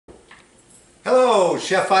Hello,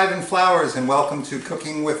 Chef Ivan Flowers, and welcome to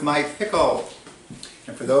Cooking with My Pickle.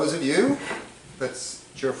 And for those of you that's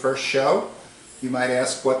your first show, you might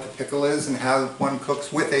ask what the pickle is and how one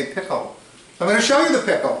cooks with a pickle. So I'm going to show you the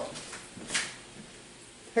pickle.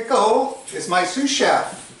 Pickle is my sous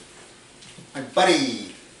chef, my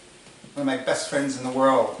buddy, one of my best friends in the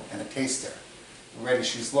world, and a taster. Already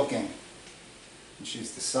she's looking, and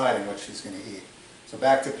she's deciding what she's going to eat. So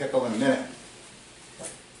back to pickle in a minute.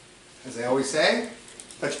 As I always say,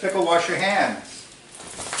 touch pickle, wash your hands.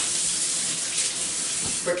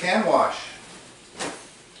 Quick hand wash.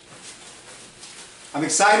 I'm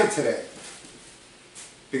excited today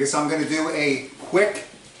because I'm going to do a quick,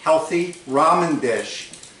 healthy ramen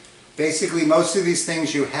dish. Basically, most of these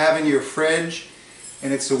things you have in your fridge,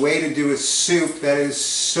 and it's a way to do a soup that is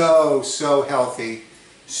so healthy,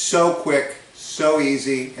 so quick, so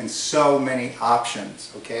easy, and so many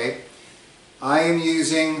options, okay? I am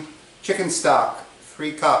using chicken stock,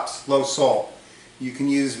 3 cups, low salt. You can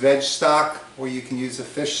use veg stock or you can use a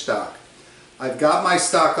fish stock. I've got my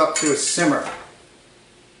stock up to a simmer.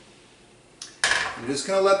 I'm just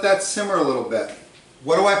going to let that simmer a little bit.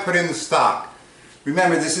 What do I put in the stock?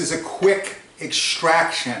 Remember, this is a quick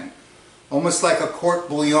extraction, almost like a court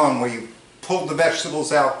bouillon where you pull the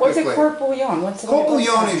vegetables out quickly. What's a court bouillon? Court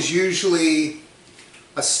bouillon is usually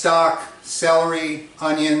a stock, celery,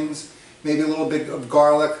 onions, maybe a little bit of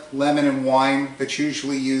garlic, lemon, and wine that's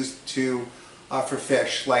usually used for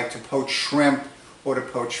fish, like to poach shrimp or to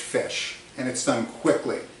poach fish. And it's done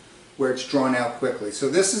quickly, where it's drawn out quickly. So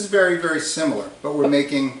this is very similar, but we're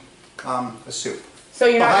making a soup. So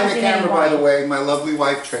you're not Behind using the camera, any wine? by the way, my lovely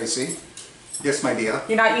wife, Tracy. Yes, my dear.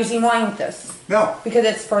 You're not using wine with this? No. Because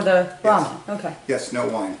it's for the ramen? Yes. Okay. Yes, no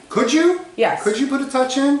wine. Could you? Yes. Could you put a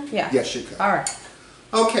touch in? Yeah. Yes, you could. All right.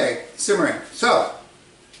 Okay, simmering. So,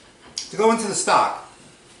 to go into the stock,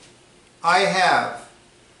 I have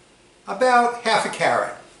about half a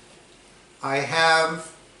carrot. I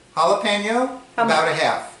have jalapeno, about a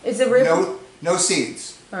half. Is it real? No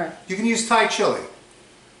seeds. All right. You can use Thai chili.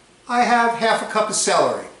 I have half a cup of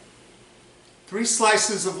celery, 3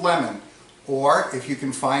 slices of lemon, or if you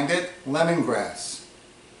can find it, lemongrass,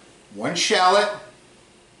 1 shallot,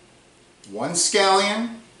 1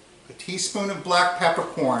 scallion, a teaspoon of black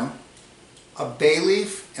peppercorn, a bay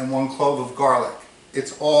leaf, and 1 clove of garlic.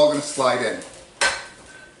 It's all going to slide in.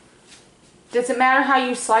 Does it matter how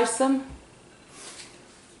you slice them?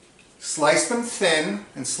 Slice them thin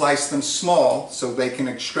and slice them small so they can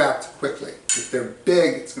extract quickly. If they're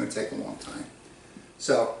big, it's going to take a long time.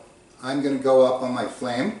 So I'm going to go up on my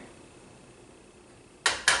flame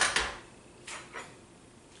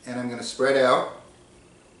and I'm going to spread out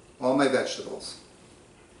all my vegetables.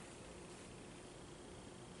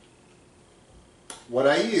 What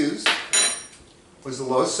I used was the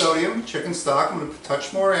low sodium chicken stock. I'm going to put a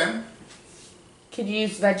touch more in. Could you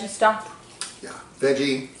use veggie stock? Yeah,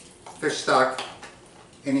 veggie, fish stock,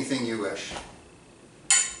 anything you wish.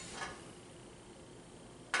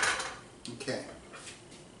 Okay.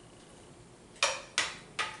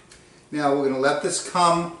 Now we're going to let this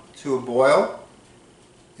come to a boil,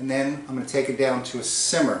 and then I'm going to take it down to a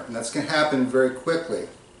simmer, and that's going to happen very quickly.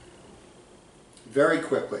 Very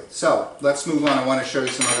quickly. So let's move on. I want to show you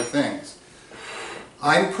some other things.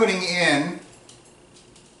 I'm putting in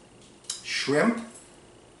shrimp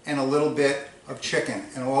and a little bit of chicken,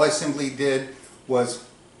 and all I simply did was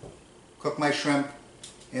cook my shrimp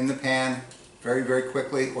in the pan very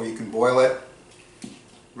quickly, or you can boil it.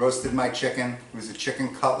 Roasted my chicken. It was a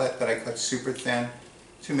chicken cutlet that I cut super thin,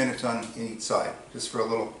 2 minutes on each side, just for a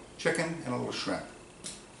little chicken and a little shrimp.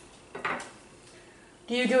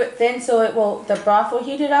 Do you do it thin so the broth will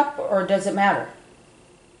heat it up, or does it matter?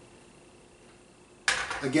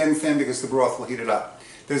 Again, thin because the broth will heat it up.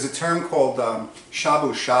 There's a term called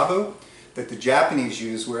shabu shabu that the Japanese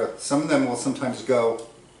use, where some of them will sometimes go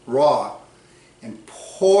raw and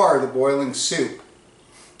pour the boiling soup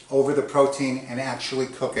over the protein and actually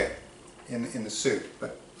cook it in the soup.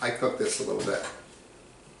 But I cook this a little bit.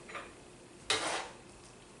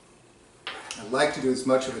 I like to do as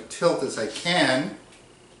much of a tilt as I can.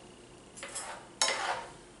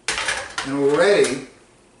 And already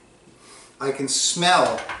I can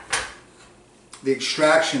smell the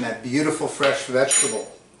extraction, that beautiful fresh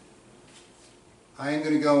vegetable. I am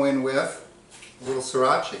going to go in with a little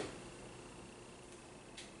sriracha.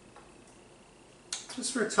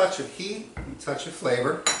 Just for a touch of heat and a touch of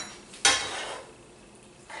flavor.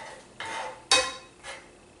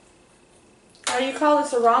 Now you call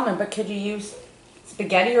this a ramen, but could you use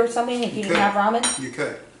spaghetti or something if you didn't have ramen? You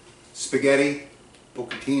could. Spaghetti,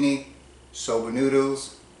 bucatini, soba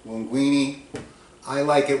noodles, linguine, I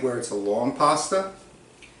like it where it's a long pasta.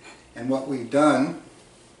 And what we've done,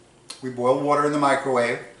 we boil water in the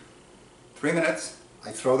microwave, 3 minutes.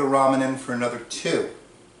 I throw the ramen in for another 2,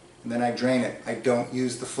 and then I drain it. I don't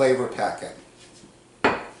use the flavor packet.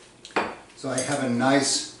 So I have a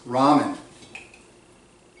nice ramen.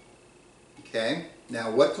 Okay, now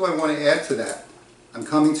what do I want to add to that? I'm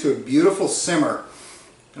coming to a beautiful simmer,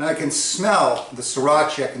 and I can smell the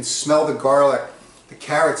sriracha, I can smell the garlic, the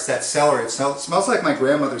carrots, that celery. It smells like my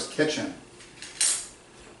grandmother's kitchen.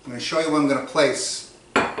 I'm going to show you what I'm going to place.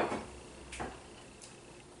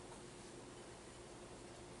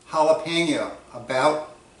 Jalapeno,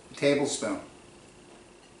 about a tablespoon.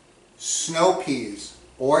 Snow peas,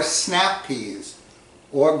 or snap peas,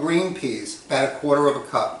 or green peas, about 1/4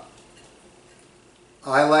 cup.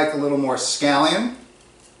 I like a little more scallion.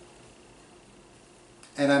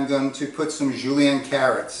 And I'm going to put some julienne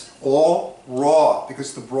carrots, all raw,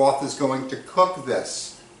 because the broth is going to cook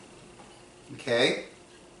this. Okay?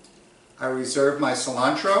 I reserve my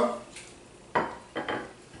cilantro.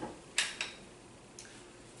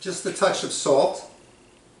 Just a touch of salt.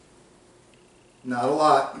 Not a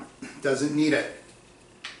lot. Doesn't need it.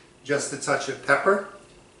 Just a touch of pepper.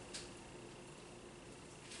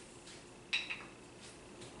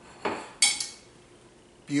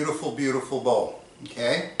 Beautiful, beautiful bowl.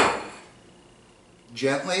 Okay?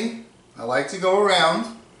 Gently, I like to go around.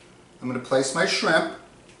 I'm going to place my shrimp.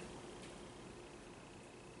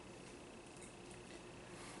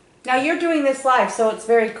 Now you're doing this live, so it's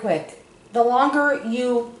very quick. The longer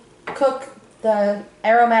you cook the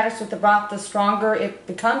aromatics with the broth, the stronger it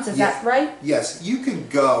becomes. Is that right? Yes. You can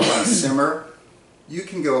go on a simmer. You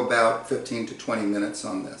can go about 15 to 20 minutes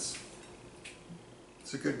on this.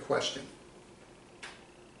 It's a good question.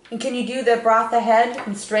 And can you do the broth ahead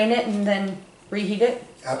and strain it and then reheat it?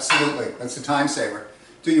 Absolutely. That's a time saver.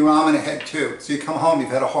 Do your ramen ahead too. So you come home,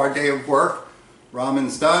 you've had a hard day of work,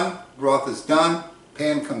 ramen's done, broth is done,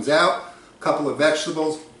 pan comes out, a couple of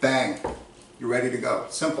vegetables, bang, you're ready to go.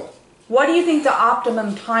 Simple. What do you think the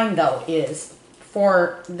optimum time though is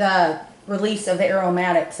for the release of the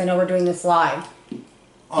aromatics? I know we're doing this live.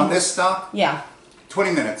 On this stock? Yeah.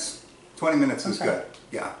 20 minutes. 20 minutes is Okay. good.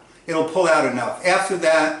 Yeah. It'll pull out enough. After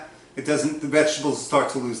that, the vegetables start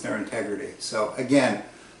to lose their integrity. So again,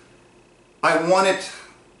 I want it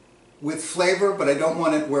with flavor, but I don't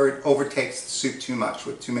want it where it overtakes the soup too much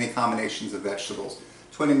with too many combinations of vegetables.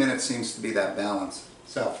 20 minutes seems to be that balance.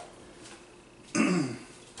 So, now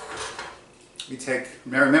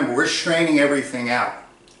remember, we're straining everything out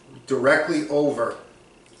directly over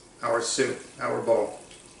our soup, our bowl.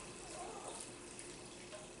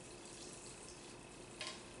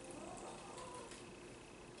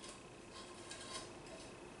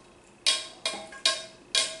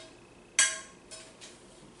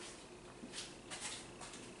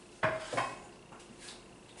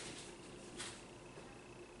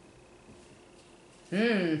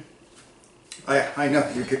 Mmm. I know,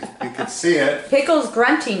 you could see it. Pickle's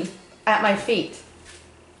grunting at my feet.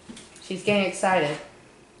 She's getting excited.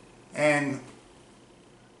 And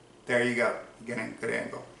there you go, getting a good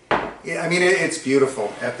angle. Yeah, I mean, it's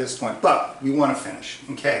beautiful at this point, but we want to finish.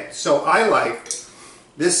 Okay, so I like,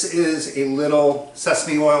 this is a little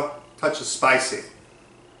sesame oil, touch of spicy.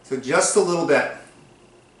 So just a little bit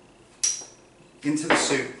into the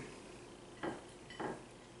soup.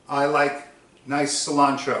 I like nice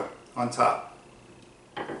cilantro on top.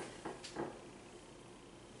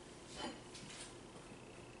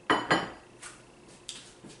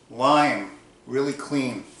 Lime, really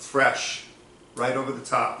clean, fresh, right over the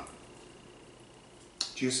top.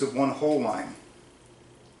 Juice of 1 whole lime.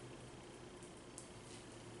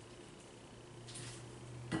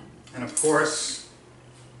 And of course,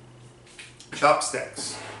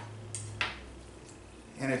 chopsticks.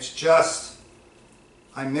 And it's just,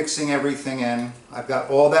 I'm mixing everything in. I've got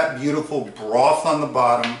all that beautiful broth on the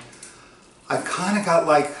bottom. I've kind of got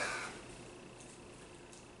like,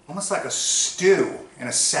 almost like a stew and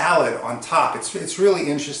a salad on top. It's really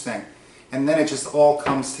interesting. And then it just all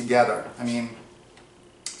comes together. I mean,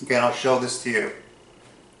 again, I'll show this to you.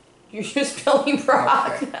 You're just spilling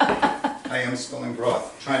broth. Okay. I am spilling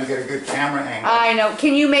broth. Trying to get a good camera angle. I know.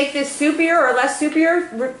 Can you make this soupier or less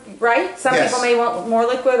soupier, right? Some Yes. people may want more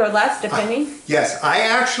liquid or less, depending. Yes, I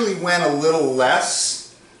actually went a little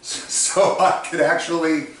less so I could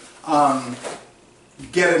actually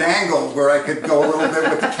get an angle where I could go a little bit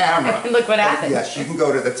with the camera. Look what happens. Yes, you can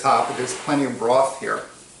go to the top, but there's plenty of broth here.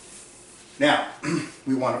 Now,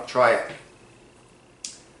 we want to try it.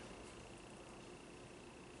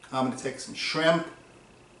 I'm going to take some shrimp.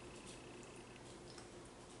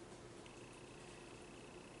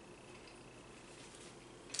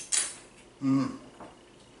 Mm.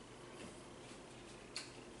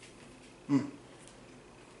 Mm.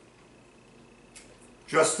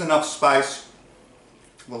 Just enough spice.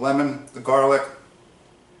 The lemon, the garlic,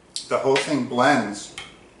 the whole thing blends.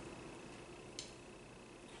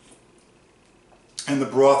 And the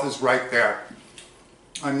broth is right there.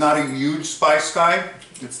 I'm not a huge spice guy.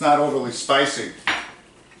 It's not overly spicy.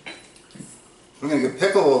 I'm going to give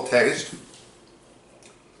Pickle a little taste.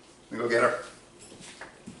 Let me go get her.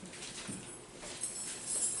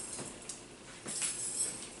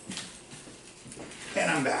 And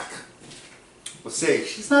I'm back. We'll see.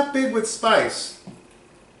 She's not big with spice,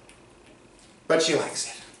 but she likes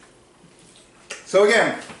it. So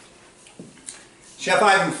again, Chef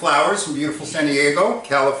Ivan Flowers from beautiful San Diego,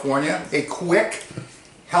 California. A quick,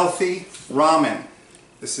 healthy ramen.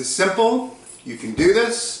 This is simple. You can do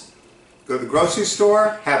this. Go to the grocery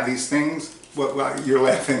store, have these things. Well, you're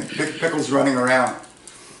laughing. Pickle's running around.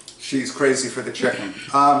 She's crazy for the chicken.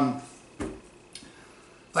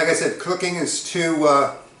 Like I said, cooking is too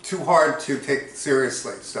hard to take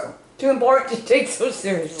seriously. So Too important to take so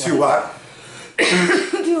seriously. too what?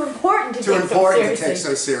 Too important to Too take important so to take seriously.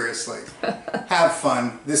 so seriously. Have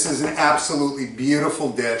fun. This is an absolutely beautiful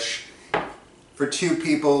dish. For 2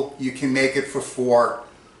 people, you can make it for 4.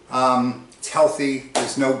 It's healthy.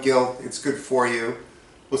 There's no guilt. It's good for you.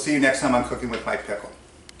 We'll see you next time on Cooking with My Pickle.